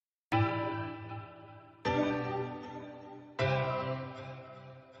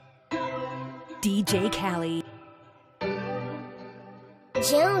DJ Caly.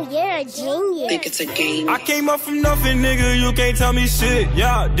 June, you're a genius. Think it's a game. I came up from nothing, nigga, you can't tell me shit,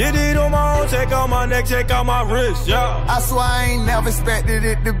 yeah. Did it on my own, check out my neck, check out my wrist, yeah. I swear I ain't never expected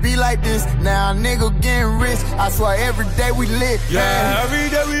it to be like this. Now a nigga getting rich, I swear every day we lit, yeah. Every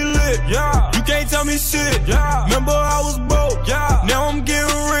day we lit, yeah. You can't tell me shit, yeah. Remember I was broke, yeah. Now I'm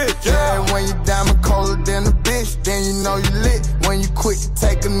getting rich, yeah. When you diamond colder than a bitch, then you know you lit. When you quick to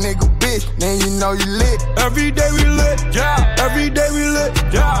take a nigga bitch, then you know you lit. Every day we lit, yeah. Every day we lit,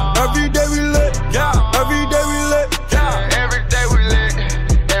 yeah. Every day we lit, yeah. Every day we lit, yeah. Every day we lit,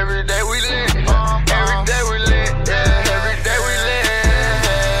 every day we lit, every day we lit, yeah. Every day we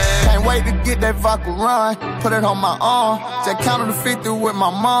lit. Can't wait to get that vodka run, put it on my arm. Just counted to 50 with my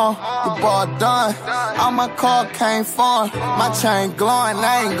mom. The ball done, all my car came from. My chain glowing,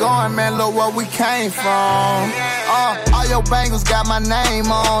 I ain't going, man. Look where we came from. All your bangles got my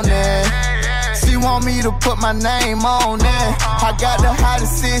name on it. She want me to put my name on it. I got the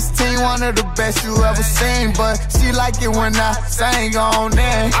hottest 16, one of the best you ever seen. But she like it when I sang on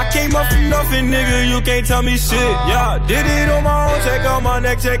it. I came up from nothing, nigga, you can't tell me shit, yeah. Did it on my own, check out my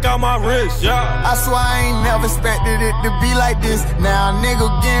neck, check out my wrist, yeah. I swear I ain't never expected it to be like this. Now a nigga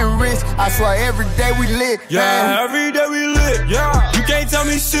getting rich, I swear every day we lit, yeah. Man. Every day we lit, yeah. You can't tell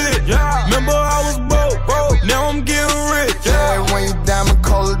me shit, yeah. Remember I was broke, now I'm getting rich, yeah. When you diamond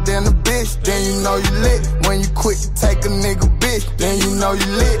colder than a bitch, then you know you lit. When you quick to take a nigga bitch, then you know you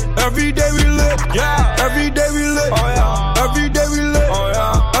lit. Every day we lit, yeah. Every day we lit, oh yeah. Every day we lit, oh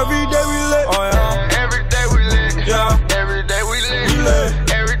yeah. Every day we lit, oh yeah. Every day we lit, yeah. Every day we lit, we lit.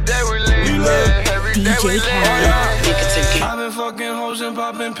 Every day we lit, we lit. Every day we lit, oh yeah. Think it's a game. I've been fucking hoes and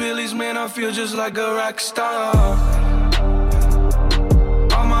popping pillies, man, I feel just like a rock star.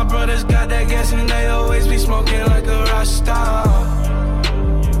 All my brothers got that gas and they always be smoking like a rock star.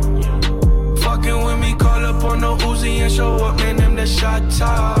 Fucking with me, call up on the Uzi and show up, man, them the shot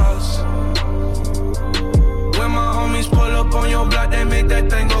toss. When my homies pull up on your block, they make that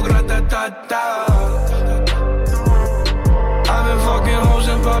thing go grata-ta-ta. I've been fucking hoes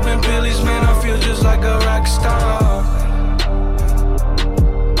and popping pillies, man, I feel just like a rock star.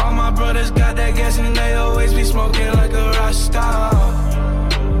 All my brothers got that gas and they always be smoking like a rock star.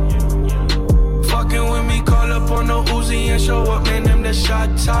 Fucking with me, call up on the Uzi and show up, man, them the shot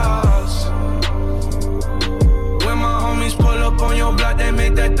toss. When my homies pull up on your block, they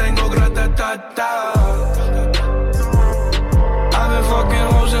make that thing go grata-ta-ta. I've been fucking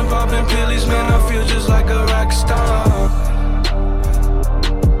hoes and popping pillies, man, I feel just like a rock star.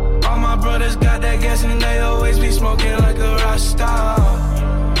 All my brothers got that gas and they always be smoking like a rock star.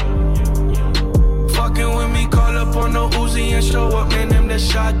 Fucking with me, call up on the Uzi and show up, man, them the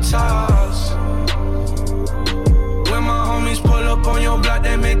shot toss. When my homies pull up on your block,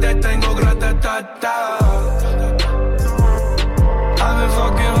 they make that thing go grata-ta-ta. I've been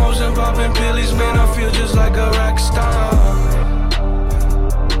fucking hoes and popping pillies, man, I feel just like a rock star.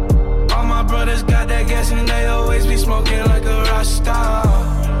 All my brothers got that gas and they always be smoking like a rock star.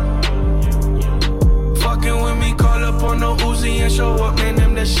 Fucking with me, call up on the Uzi and show up, man,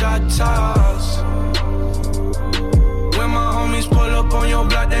 them the shot toss. When my homies pull up on your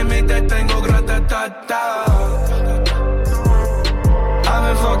block, they make that thing go grata-ta-ta. I've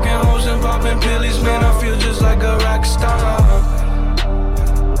been fucking hoes and popping pillies, man, I feel just like a rock star.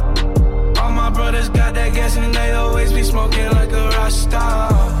 All my brothers got that gas and they always be smoking like a rock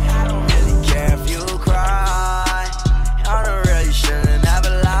star. I don't really care if you cry. I don't really shouldn't have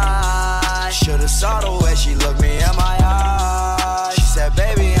a lie. Should've saw the way she looked me in my eyes. She said,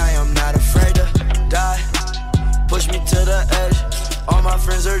 baby, I am not afraid to die. Push me to the edge, all my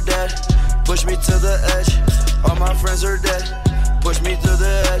friends are dead. Push me to the edge, all my friends are dead. Push me to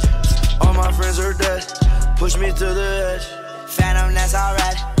the edge, all my friends are dead. Push me to the edge. Phantom, that's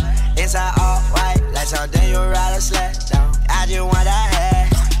alright. Inside all white, like something you ride a sled down. I just want that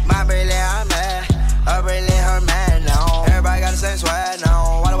head. My bracelet, I'm mad. Her bracelet, her man, no. Everybody got the same swag, no.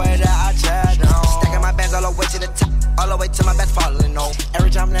 All the way that I chat, no. Stacking my bands all the way to the top, all the way to my bed falling over.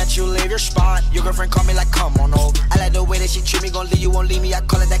 Every time that you leave your spot, your girlfriend call me like, come on over. I like the way that she treat me, gon' leave you, won't leave me. I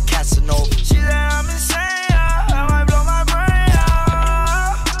call it that Casanova. She said I'm insane, I might blow my brain.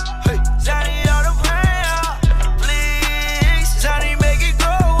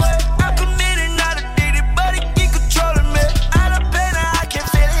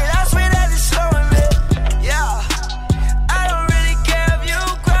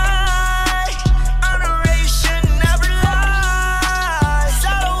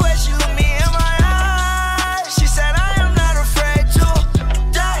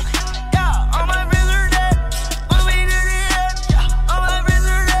 On my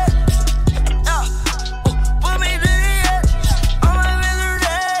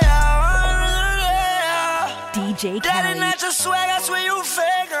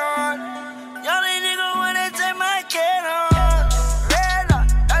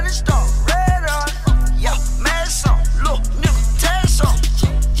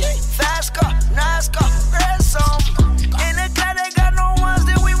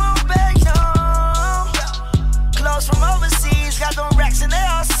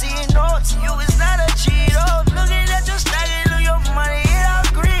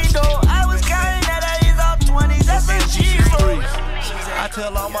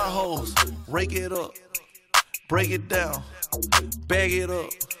all my hoes, rake it up, break it down, bag it up.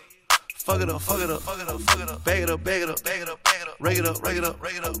 Fuck it up, fuck it up, fuck it up, fuck it up, bag it up, bag it up, bag it up, bag it up, rake it up, rake it up,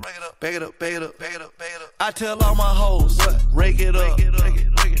 rake it up, rake it up, bag it up, bag it up, bag it up, bag it up. I tell all my hoes, rake it up,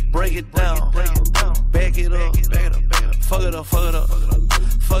 break it down, bag it up, fuck it up, fuck it up,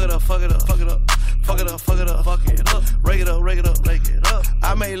 fuck it up, fuck it up, fuck it up, fuck it up, fuck it up, fuck it up, rake it up, rake it up, rake it up.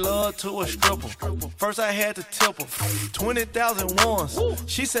 I made love to a stripper. First I had to tip her 20,000 ones.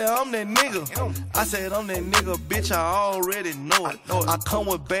 She said I'm that nigga. I said I'm that nigga, bitch. I already know it. I come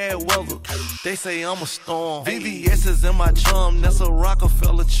with bad weather. They say I'm a storm. VVS is in my chum. That's a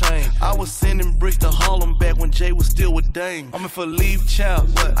Rockefeller chain. I was sending bricks to Harlem back when Jay was still with Dame. I'm in for leave child.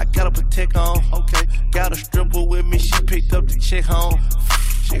 I gotta protect on. Okay. Got a stripper with me. She picked up the check home.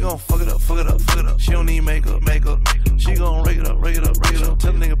 She gon' fuck it up, fuck it up, fuck it up. She don't need makeup. She gon' rake it up, rake it up, rake it up.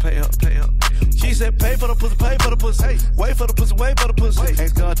 Tell the nigga pay up. She said pay for the pussy, pay for the pussy. Hey, wait for the pussy, wait for the pussy.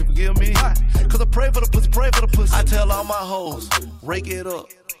 Ask God to forgive me, cause I pray for the pussy, pray for the pussy. I tell all my hoes, rake it up,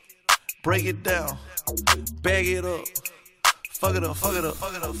 break it down, bag it up. Fuck it up, fuck it up,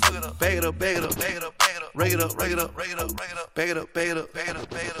 fuck it up, fuck it up. Bag it up, bag it up, bag it up, bag it up. Rake it up, rake it up, rake it up, rake it up. Bag it up, bag it up, bag it up,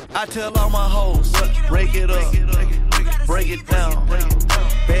 bag it up. I tell all my hoes, rake it up, break it down, bag it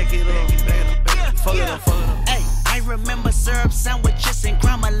up, bag it up, fuck it up, fuck it up. Hey, I remember syrup sandwiches and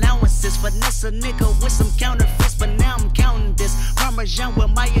crime allowances. Finesse a nigga with some counterfeits, but now I'm counting this. Parmesan with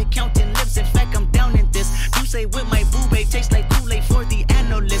my accountant lips, in fact I'm down in this. You say with my boo babe tastes like Kool-Aid for the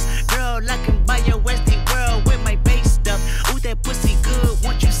analyst. Girl, I can buy your Westie world with my base stuff. Ooh, that pussy good,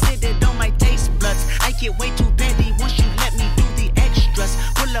 once you sit it on my taste buds. I get way too petty once you let me do the extras.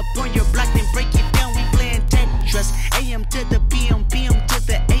 Pull up on your block, then break it down, we playing Tetris. AM to the PM, PM to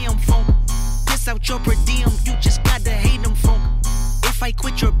the AM phone. Piss out your per diem, you just gotta hate them funk. If I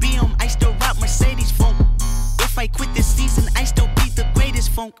quit your BM, I still rock Mercedes funk. If I quit this season, I still be the greatest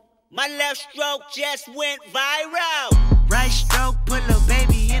funk. My left stroke just went viral. Right stroke, put a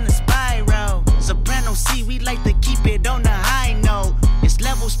baby in a spiral. Soprano C, we like to keep it on the high note. It's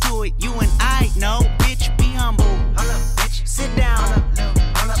levels to it, you and I know. Bitch, be humble. Hold up, bitch. Sit down.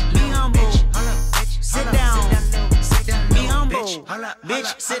 Be humble. Sit down. Be humble.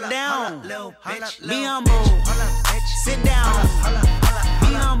 Bitch, sit down. Be humble. Sit down.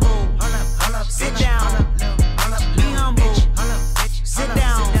 Be humble. Sit down. Be humble. Sit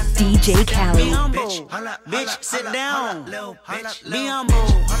down. DJ Caly. Be humble. Bitch, sit down. Be humble.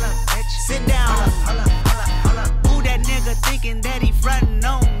 Sit down. Who that nigga thinking that he frontin'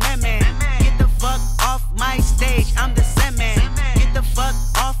 on that man? Get the fuck off my stage, I'm the same man. Get the fuck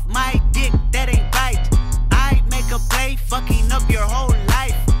off my dick, that ain't right. I make a play, fucking up your whole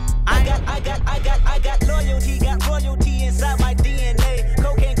life. I got loyalty, got royalty inside my DNA.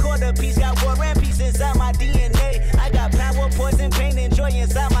 Cocaine quarter piece, got war and peace inside my DNA. I got power, poison, pain, and joy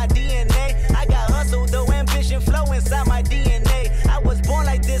inside my DNA. I got hustle, though ambition, flow inside my DNA. I was born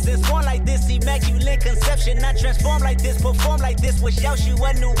like this and sworn like this, immaculate conception. I transform like this, perform like this, wish out you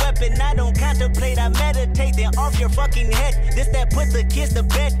a new weapon. I don't contemplate, I meditate, then off your fucking head. This that put the kids to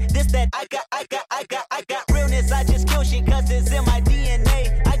bed. This that I got realness. I just kill shit cause it's in my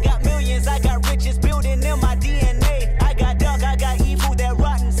DNA. I got millions, I got riches building in my DNA. I got dark, I got evil that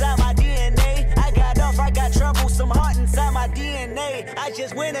rot inside my DNA. I got off, I got trouble, some heart inside my DNA. I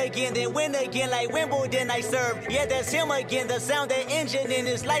just win again, then win again like Wimbledon I serve. Yeah, that's him again, the sound that engine in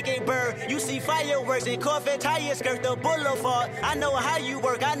is like a bird. You see fireworks and Corvette tires skirt the boulevard. I know how you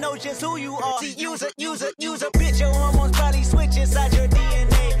work, I know just who you are. See, use a bitch, your hormones probably switch inside your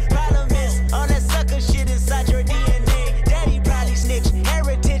DNA. Problem is, all that sucker shit inside your DNA. Daddy probably snitch,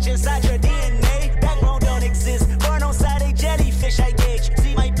 heritage inside your DNA. Backbone don't exist, born on side a jellyfish I gauge.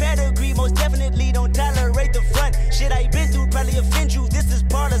 See my pedigree, most definitely don't tolerate the front. Shit I been through probably offend you, this is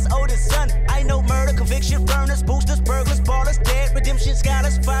Paula's oldest son. I know murder, conviction, burners, boosters, burglars, ballers, dead. Redemption,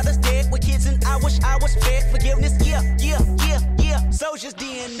 scholars, fathers dead. With kids and I wish I was fed. Forgiveness, yeah. Soldier's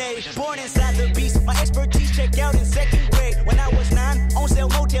DNA, born inside the beast. My expertise checked out in second grade. When I was 9, on sale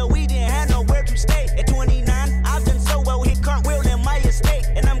motel, we didn't have nowhere to stay. At 29, I've done so well, hit cartwheel in my estate.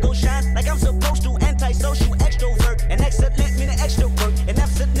 And I'm gon' shine like I'm supposed to, antisocial extrovert. And excellent meaning extra work. And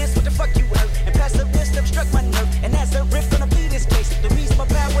absentness, what the fuck you hurt? And passiveness that struck my nerve. And as a riff gonna be this case, the reason my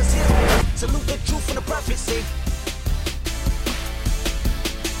power's here. Salute the truth from the prophecy.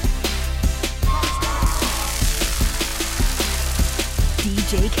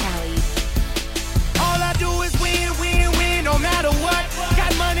 DJ Caly. All I do is win, no matter what.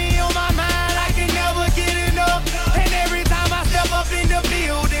 Got money on my mind, I can never get enough. And every time I step up in the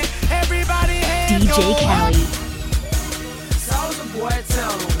building, everybody hands DJ Caly. Soulja Boy,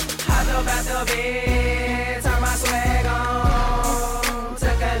 tell 'em, hop up out the bed, turn my swag on,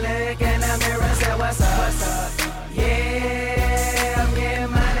 took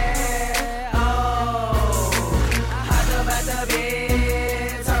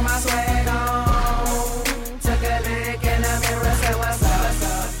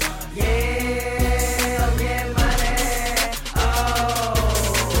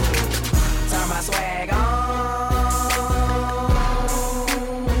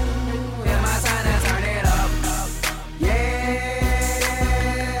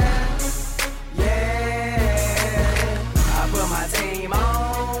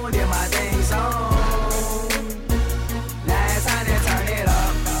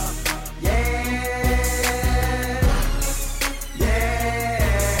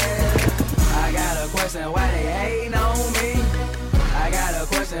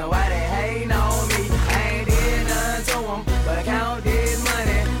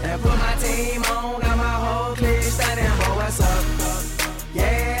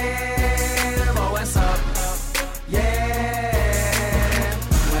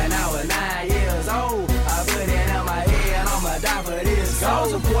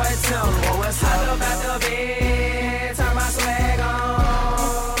the bed, turn my swag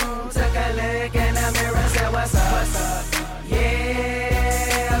on. Took a look in the mirror, said, what's up? What's up?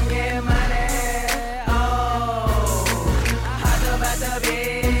 Yeah, I'm getting money. Oh, I hopped up at the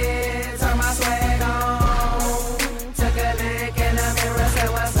bed, turn my swag on. Took a look in the mirror, said,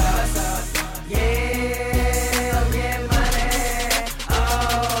 what's up? What's up? Yeah, I'm getting money. Oh,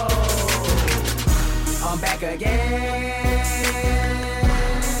 I'm back again.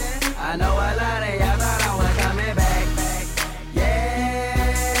 I know a lot of y'all thought I was coming back. Yeah,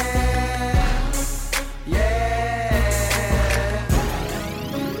 yeah.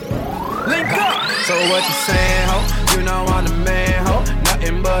 Link up. So what you saying, ho? You know I'm the man, ho.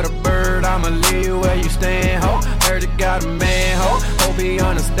 Nothing but a bird, I'ma leave you where you stand, ho. Heard you got a man, ho. Hope he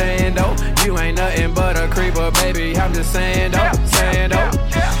understand, though. You ain't nothing but a creeper, baby. I'm just saying, though. Saying, though.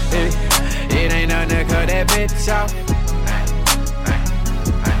 It ain't nothing to cut that bitch off.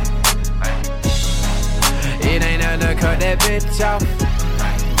 It ain't nothing to cut that bitch off.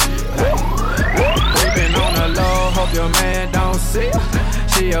 Creeping on the low, hope your man don't see.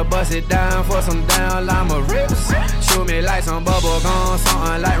 She'll bust it down for some down llama rips. Shoot me like some bubble gum,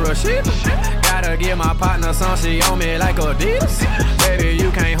 something like Rashida. Gotta give my partner some, she on me like Adidas. Baby,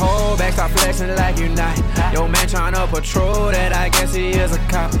 you can't hold back, stop flexing like you not. Your man tryna patrol that, I guess he is a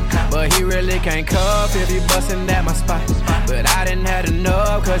cop. But he really can't cuff if he bustin' at my spot. But I didn't have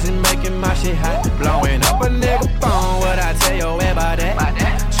enough, cause he making my shit hot. Blowing up a nigga phone, what I tell your way about that?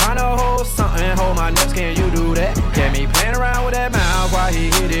 Tryna hold something, hold my nuts, can you do that? Get me playing around with that mouth while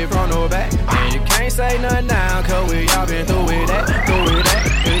he hit it from the back. And you can't say nothing now, cause we all been through with that, through with that.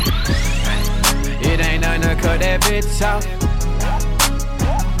 It ain't nothing to cut that bitch off.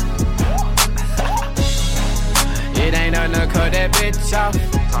 It ain't nothing to cut that bitch off.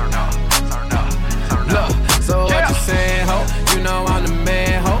 Turn up, turn up, turn up. Look, so what you saying, ho? You know I'm the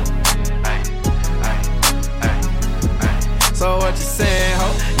man, ho. So what you saying,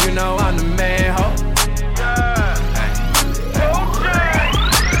 ho? You know I'm the man, ho.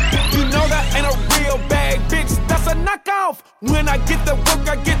 You know that ain't a real bad bitch, that's a knockoff. When I get the work,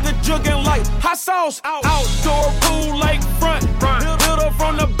 I get the jugging like hot sauce. Outdoor pool, lake front. Build her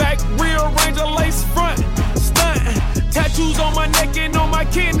from the back, rearrange a lace front. Stunt, tattoos on my neck and on my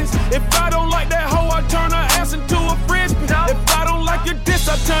kidneys. If I don't like that hoe, I turn her ass into a frisbee. If I don't like your diss,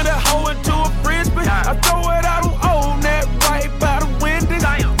 I turn that hoe into a frisbee. I throw it out on that right by the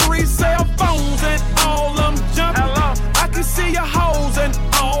window. 3 cell phones and all of them jumping. I can see your hoes and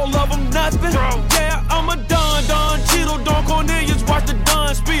all of them nothing. Yeah, I'm a Don Cheeto, Don Cornelius, watch the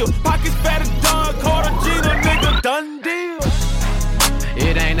Don spill. Pockets fat as Don Cartagena, nigga, done deal.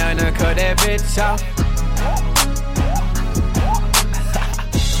 It ain't nothing to cut that bitch off.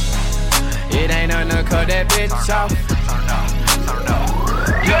 It ain't nothing to cut that bitch off.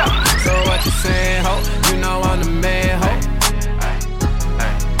 Yeah. So what you saying, ho? You know I'm the man, ho.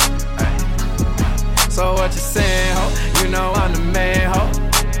 So what you saying, ho? You know I'm the man, ho.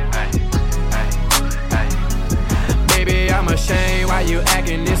 Baby, I'm ashamed why you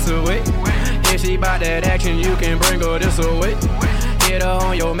acting this away. If she bout that action, you can bring her this away. Hit her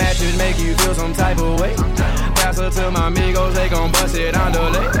on your mattress, make you feel some type of way. Pass her to my amigos, they gon' bust it on the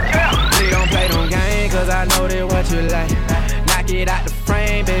leg. We don't play them games, cause I know that what you like. Knock it out the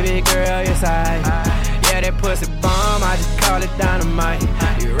frame, baby girl, it's aight. Yeah, that pussy bomb, I just call it dynamite.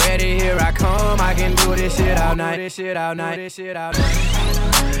 You ready, here I come, I can do this shit all night. This shit all night, this shit all night.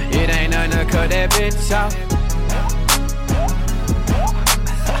 It ain't nothing to cut that bitch off.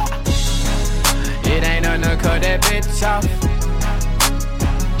 It ain't nothing to cut that bitch off.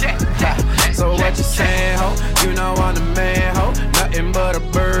 So what you saying, ho? You know I'm the man, ho. Nothing but a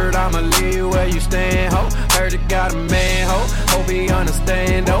bird, I'ma leave you where you stand, ho. Heard you got a man, ho. Hope he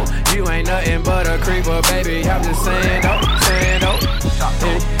understand, though. You ain't nothing but a creeper, baby. I'm just saying, though, saying, though.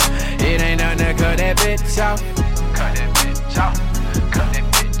 It ain't nothing to cut that bitch off. Cut that bitch off. Cut that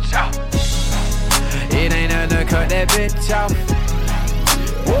bitch off. It ain't nothing to cut that bitch off.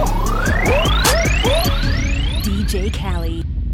 DJ Caly.